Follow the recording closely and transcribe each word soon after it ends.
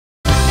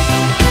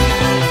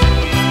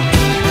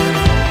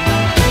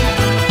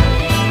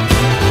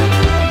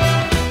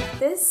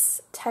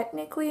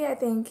technically I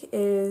think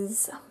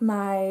is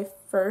my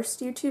first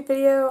YouTube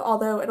video,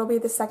 although it'll be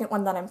the second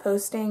one that I'm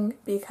posting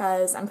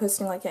because I'm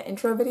posting like an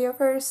intro video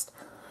first.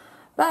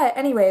 But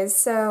anyways,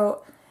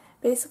 so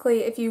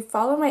basically if you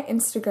follow my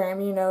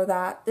Instagram, you know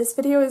that this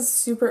video is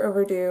super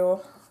overdue.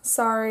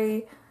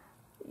 Sorry.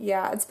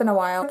 Yeah, it's been a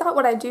while. I thought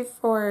what I'd do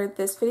for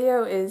this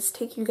video is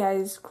take you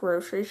guys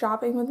grocery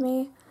shopping with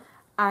me.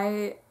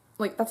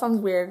 That sounds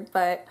weird,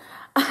 but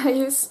I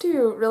used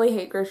to really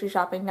hate grocery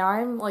shopping. Now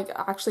I'm like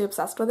actually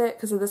obsessed with it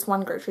because of this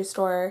one grocery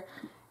store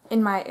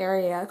in my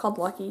area called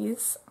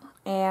Lucky's.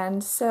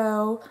 And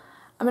so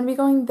I'm gonna be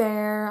going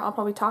there. I'll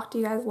probably talk to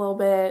you guys a little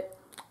bit.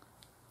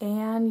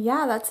 And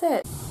yeah, that's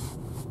it.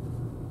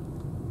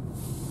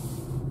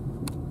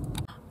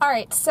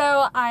 Alright,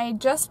 so I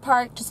just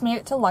made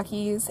it to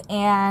Lucky's,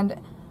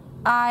 and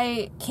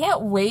I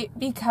can't wait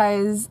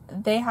because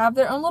they have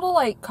their own little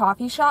like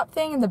coffee shop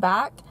thing in the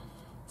back.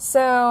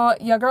 So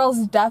your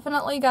girl's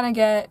definitely gonna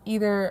get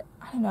either,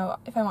 I don't know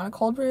if I want a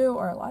cold brew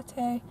or a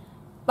latte,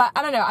 but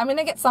I don't know, I'm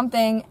gonna get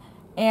something.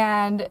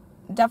 And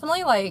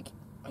definitely, like,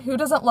 who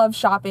doesn't love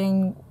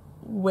shopping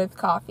with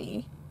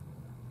coffee?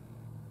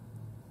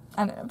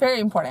 I don't know, very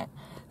important.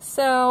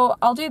 So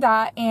I'll do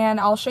that, and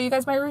I'll show you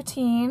guys my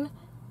routine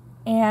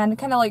and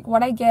kind of like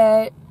what I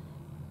get,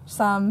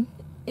 some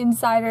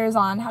insiders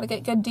on how to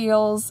get good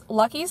deals.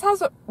 Lucky's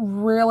has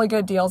really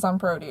good deals on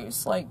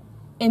produce, like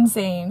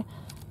insane.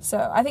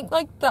 So I think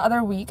like the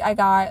other week I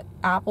got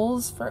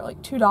apples for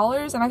like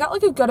 $2, and I got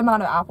like a good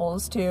amount of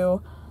apples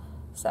too.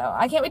 So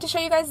I can't wait to show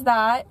you guys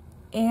that.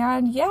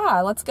 And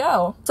yeah, let's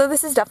go. So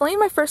this is definitely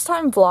my first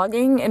time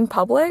vlogging in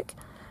public,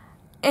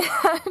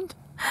 and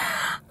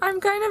I'm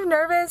kind of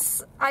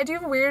nervous. I do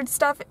weird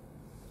stuff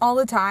all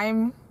the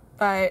time,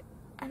 but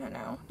I don't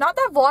know. Not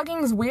that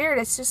vlogging is weird,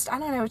 it's just, I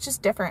don't know, it's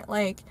just different.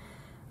 Like,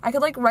 I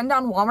could like run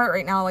down Walmart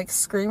right now like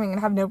screaming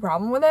and have no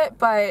problem with it,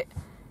 but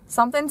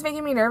something's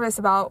making me nervous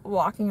about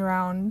walking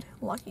around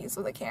Lucky's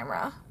with a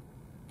camera.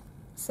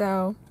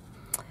 So,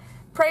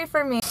 pray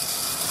for me.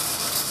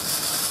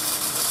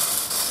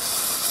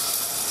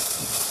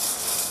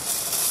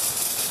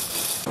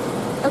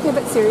 Okay,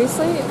 but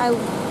seriously, I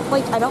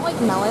don't like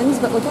melons,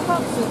 but look at how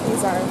cute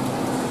these are.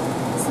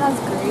 This one has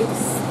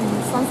grapes, and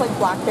this one's like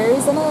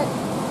blackberries in it.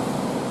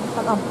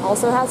 That one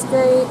also has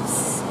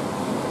grapes.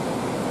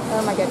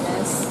 Oh my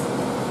goodness.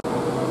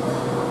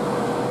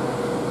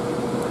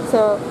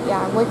 So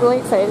yeah, I'm like really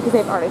excited because they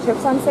have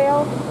artichokes on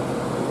sale.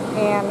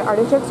 And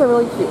artichokes are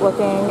really cute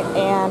looking,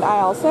 and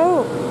I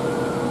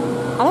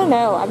don't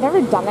know, I've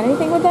never done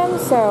anything with them,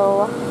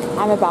 so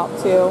I'm about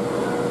to.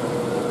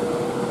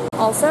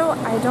 Also,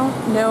 I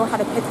don't know how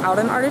to pick out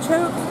an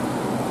artichoke.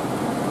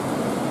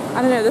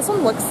 I don't know, this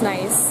one looks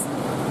nice,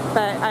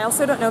 but I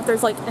also don't know if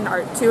there's like an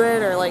art to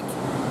it, or like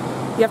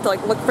you have to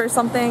like look for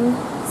something,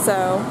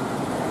 so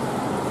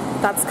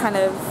that's kind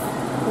of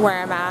where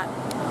I'm at.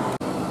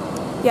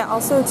 Yeah,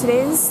 also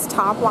today's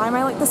top why am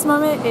I like this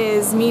moment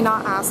is me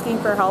not asking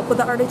for help with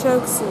the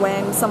artichokes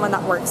when someone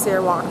that works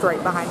here walked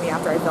right behind me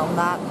after I filmed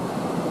that.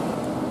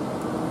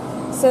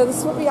 So this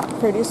is what we got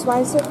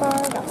produce-wise so far.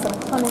 Got some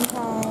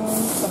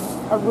clementine, some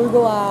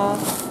arugula,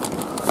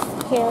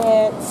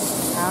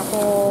 carrots,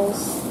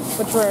 apples,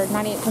 which were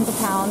 98 cents a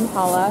pound,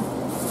 Paula,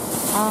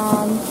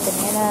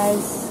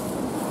 bananas.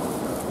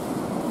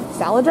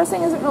 Salad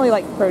dressing isn't really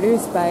like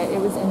produce, but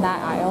it was in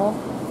that aisle,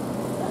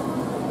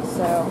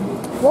 so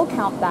we'll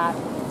count that.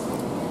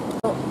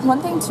 So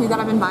one thing too that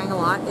I've been buying a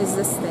lot is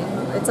this thing.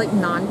 It's like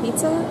naan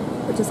pizza,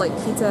 which is like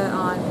pizza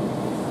on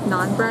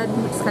naan bread,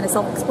 which is kind of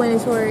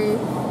self-explanatory.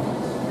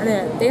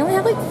 And they only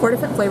have like 4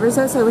 different flavors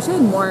though, so I wish I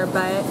had more,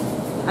 but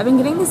I've been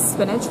getting this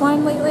spinach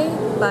one lately,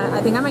 but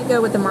I think I might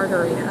go with the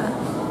margarita.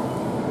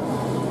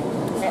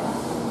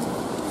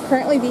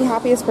 Currently the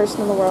happiest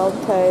person in the world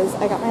because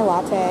I got my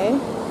latte.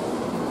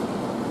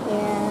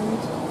 And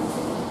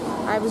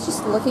I was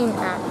just looking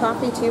at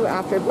coffee too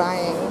after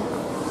buying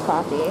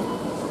coffee.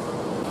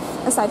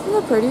 Aside from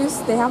the produce,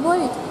 they have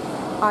like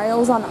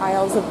aisles on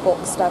aisles of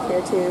bulk stuff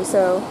here too.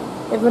 So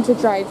they have a bunch of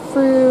dried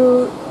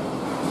fruit,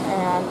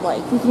 and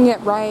like you can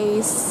get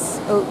rice,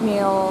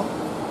 oatmeal,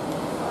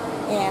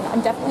 and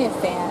I'm definitely a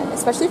fan,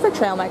 especially for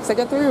trail mix. I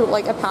go through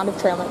like a pound of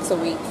trail mix a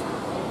week.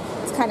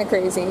 It's kind of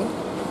crazy.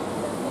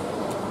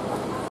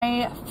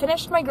 I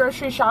finished my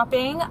grocery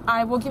shopping.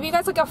 I will give you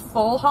guys like a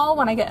full haul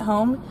when I get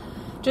home,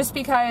 just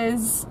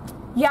because,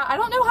 yeah, I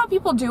don't know how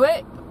people do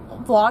it.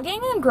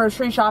 Vlogging and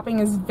grocery shopping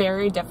is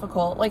very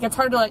difficult. Like, it's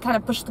hard to like kind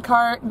of push the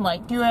cart and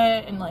like do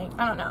it, and like,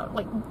 I don't know,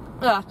 like,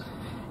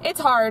 it's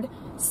hard.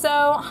 So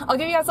I'll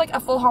give you guys like a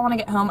full haul when I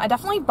get home. I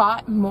definitely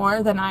bought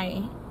more than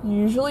I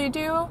usually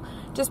do,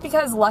 just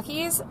because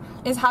Lucky's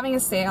is having a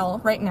sale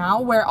right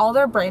now where all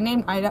their brand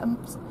name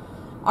items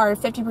are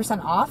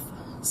 50% off.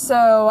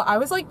 So I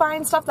was like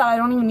buying stuff that I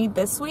don't even need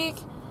this week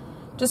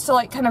just to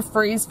like kind of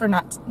freeze for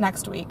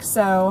next week.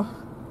 So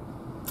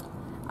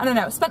I don't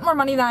know, spent more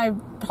money than I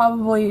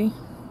probably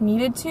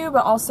needed to,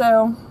 but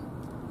also,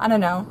 I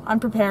don't know, I'm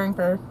preparing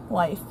for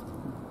life.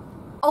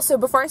 Also,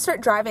 before I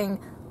start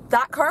driving,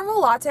 that caramel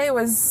latte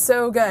was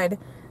so good.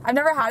 I've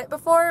never had it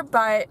before,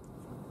 but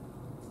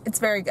It's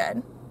very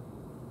good.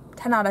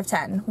 10 out of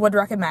 10. Would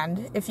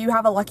recommend. If you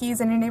have a Lucky's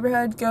in your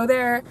neighborhood, go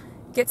there,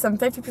 get some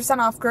 50%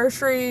 off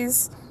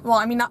groceries. Well,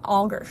 I mean, not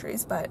all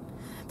groceries, but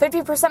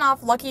 50%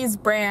 off Lucky's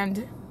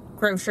brand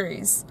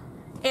groceries.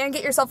 And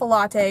get yourself a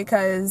latte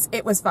because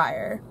it was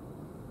fire.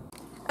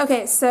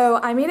 Okay,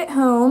 so I made it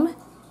home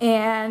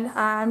and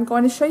I'm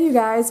going to show you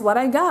guys what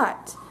I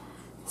got.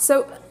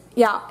 So,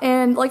 yeah,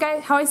 and like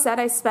how I said,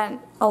 I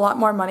spent a lot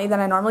more money than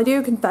I normally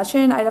do.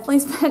 Confession, I definitely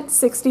spent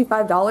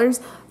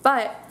 $65,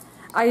 but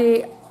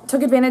I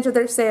took advantage of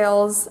their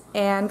sales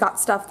and got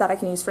stuff that I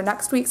can use for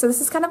next week. So this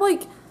is kind of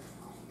like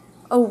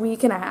a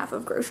week and a half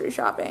of grocery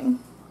shopping.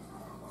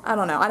 I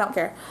don't know, I don't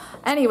care.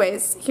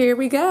 Anyways, here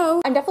we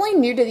go. I'm definitely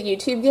new to the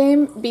YouTube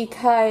game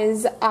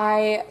because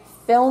I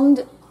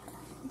filmed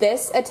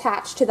this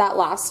attached to that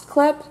last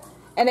clip,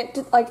 and it,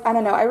 like, I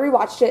don't know, I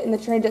rewatched it and the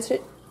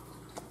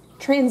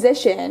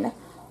transition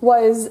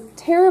was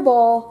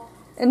terrible,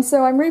 and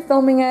so I'm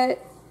refilming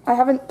it. I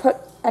haven't put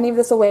any of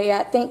this away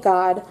yet, thank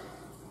God.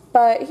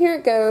 But here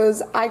it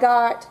goes. I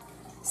got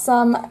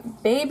some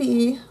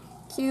baby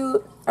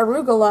cute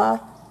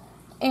arugula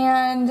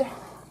and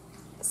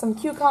some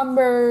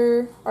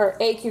cucumber, or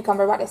a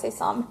cucumber, why did I say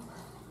some?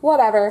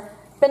 Whatever.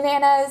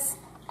 Bananas.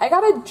 I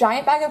got a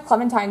giant bag of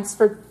clementines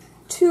for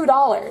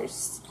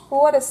 $2.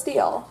 What a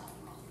steal.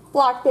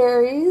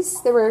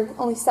 Blackberries. They were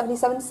only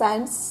 77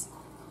 cents.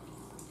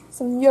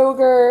 Some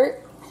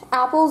yogurt.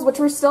 Apples, which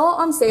were still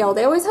on sale.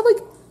 They always have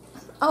like,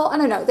 oh, I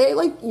don't know. They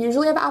like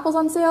usually have apples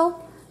on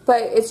sale,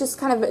 but it's just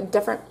kind of a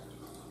different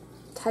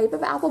type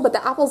of apple. But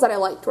the apples that I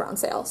liked were on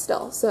sale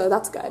still, so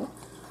that's good.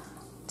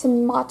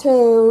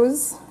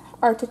 Tomatoes.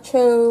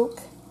 Artichoke,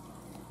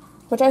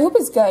 which I hope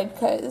is good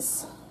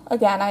because,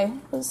 again, I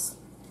was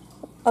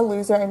a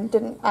loser and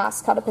didn't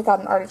ask how to pick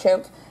out an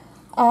artichoke.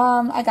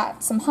 I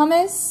got some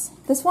hummus.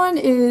 This one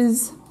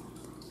is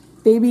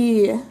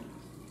baby,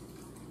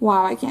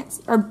 wow, I can't,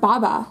 or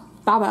baba.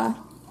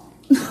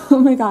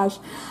 Oh my gosh,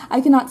 I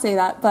cannot say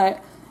that,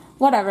 but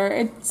whatever,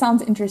 it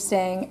sounds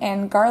interesting.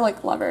 And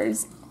garlic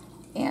lovers,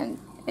 and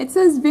it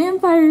says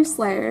Vampire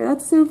Slayer.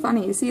 That's so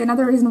funny. See,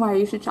 another reason why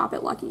you should shop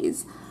at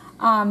Lucky's.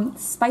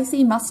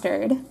 Spicy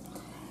mustard.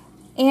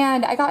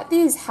 And I got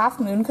these Half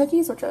Moon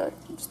cookies, which are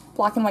just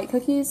black and white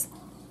cookies.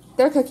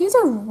 Their cookies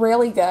are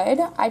really good.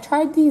 I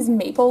tried these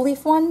maple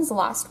leaf ones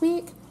last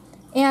week,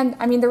 and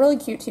I mean, they're really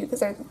cute too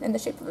because they're in the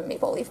shape of a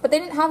maple leaf, but they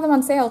didn't have them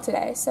on sale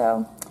today,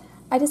 so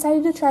I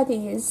decided to try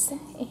these.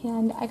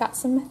 And I got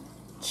some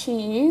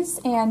cheese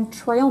and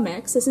trail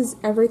mix. This is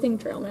everything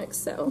trail mix,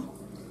 so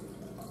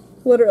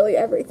literally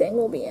everything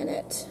will be in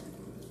it.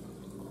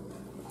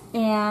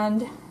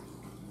 And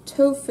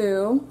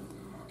tofu.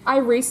 I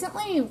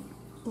recently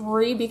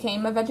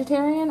became a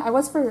vegetarian. I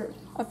was for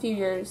a few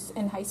years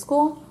in high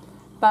school,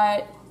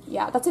 but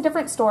yeah, that's a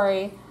different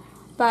story.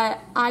 But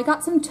I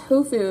got some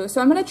tofu,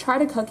 so I'm gonna try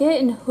to cook it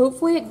and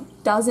hopefully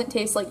it doesn't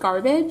taste like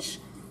garbage.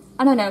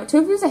 I don't know,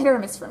 tofu is a hit or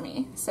miss for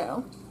me,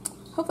 so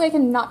hopefully I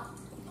can not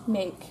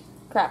make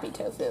crappy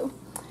tofu.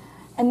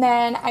 And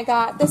then I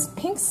got this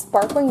pink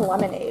sparkling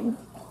lemonade,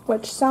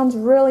 which sounds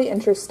really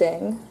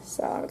interesting,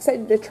 so I'm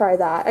excited to try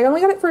that. I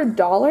only got it for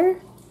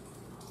 $1.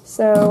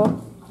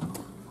 So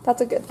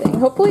that's a good thing.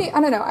 Hopefully,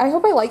 I don't know, I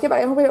hope I like it, but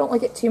I hope I don't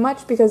like it too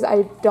much because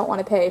I don't want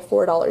to pay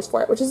 $4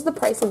 for it, which is the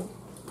price of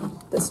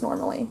this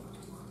normally.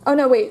 Oh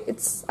no, wait,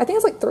 I think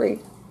it's like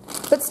 $3.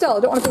 But still, I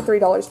don't want to pay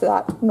 $3 for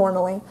that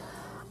normally.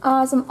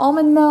 Some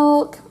almond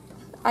milk.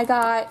 I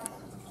got,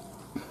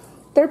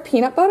 their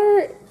peanut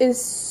butter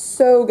is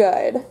so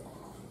good.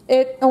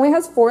 It only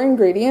has 4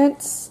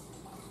 ingredients,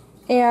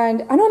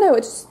 and I don't know,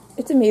 it's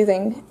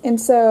amazing. And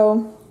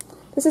so,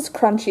 this is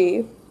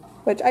crunchy,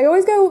 which I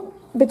always go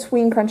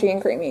between crunchy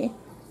and creamy.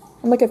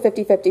 I'm like a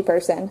 50-50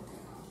 person.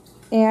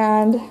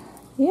 And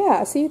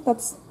yeah, see,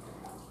 that's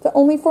the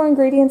only 4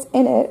 ingredients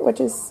in it,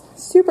 which is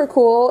super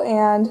cool.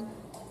 And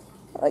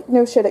like,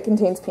 no shit, it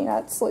contains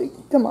peanuts. Like,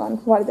 come on,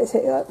 why did they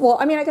say that? Well,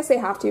 I mean, I guess they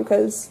have to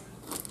because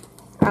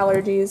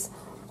allergies.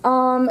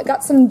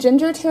 Got some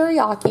ginger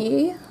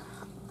teriyaki,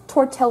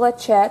 tortilla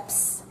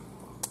chips,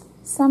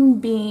 some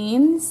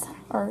beans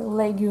or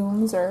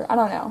legumes, or I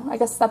don't know, I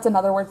guess that's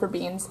another word for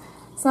beans.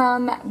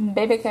 Some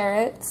baby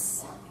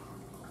carrots,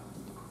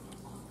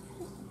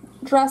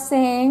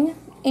 dressing,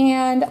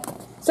 and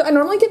so I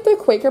normally get the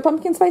Quaker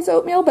pumpkin spice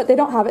oatmeal, but they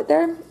don't have it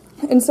there,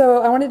 and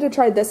so I wanted to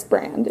try this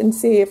brand and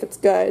see if it's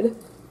good.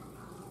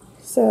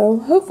 So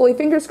hopefully,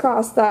 fingers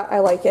crossed that I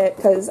like it,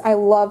 because I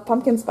love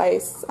pumpkin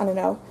spice. I don't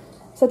know,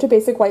 such a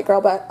basic white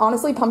girl, but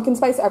honestly, pumpkin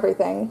spice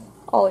everything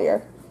all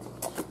year.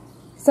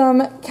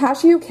 Some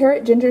cashew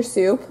carrot ginger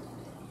soup,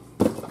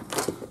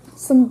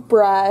 some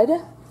bread,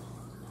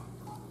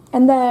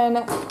 and then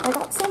I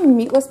got some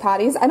meatless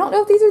patties. I don't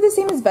know if these are the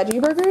same as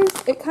veggie burgers.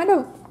 It kind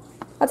of,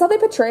 that's how they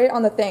portray it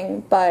on the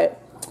thing,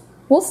 but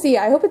we'll see.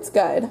 I hope it's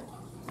good.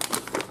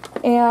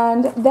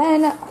 And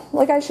then,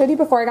 like I showed you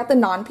before, I got the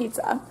naan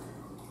pizza.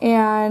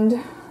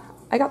 And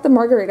I got the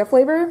margarita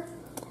flavor.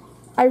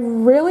 I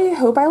really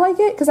hope I like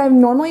it, because I've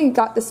normally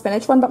got the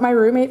spinach one, but my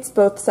roommates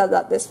both said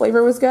that this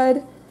flavor was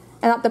good.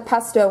 and that the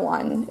pesto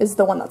one is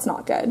the one that's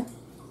not good.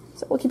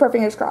 So we'll keep our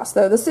fingers crossed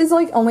though. This is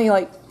like only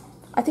like,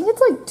 I think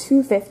it's like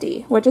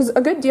 $2.50, which is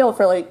a good deal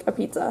for like a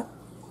pizza.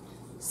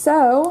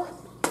 So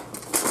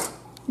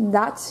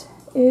that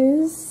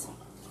is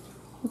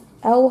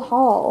El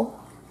haul.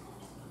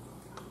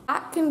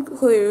 That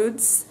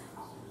concludes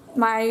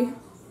my,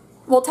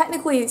 well,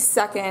 technically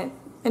second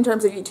in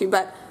terms of YouTube,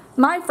 but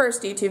my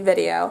first YouTube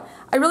video.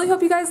 I really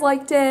hope you guys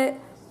liked it.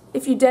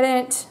 If you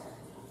didn't,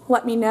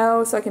 let me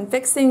know so I can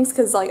fix things,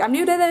 because like I'm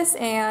new to this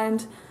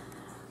and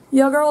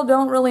your girl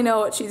don't really know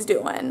what she's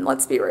doing,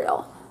 let's be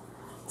real.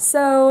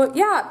 So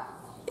yeah,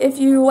 if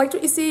you liked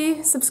what you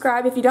see,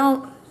 subscribe. If you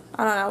don't,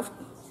 I don't know,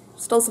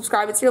 still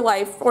subscribe, it's your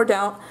life, or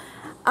don't.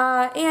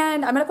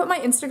 And I'm gonna put my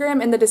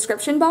Instagram in the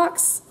description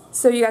box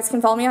so you guys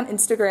can follow me on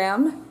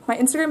Instagram. My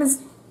Instagram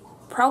is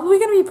probably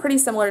gonna be pretty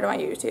similar to my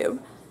YouTube.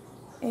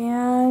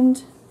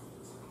 And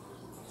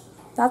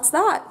that's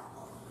that.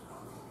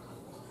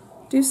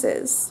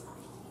 Deuces.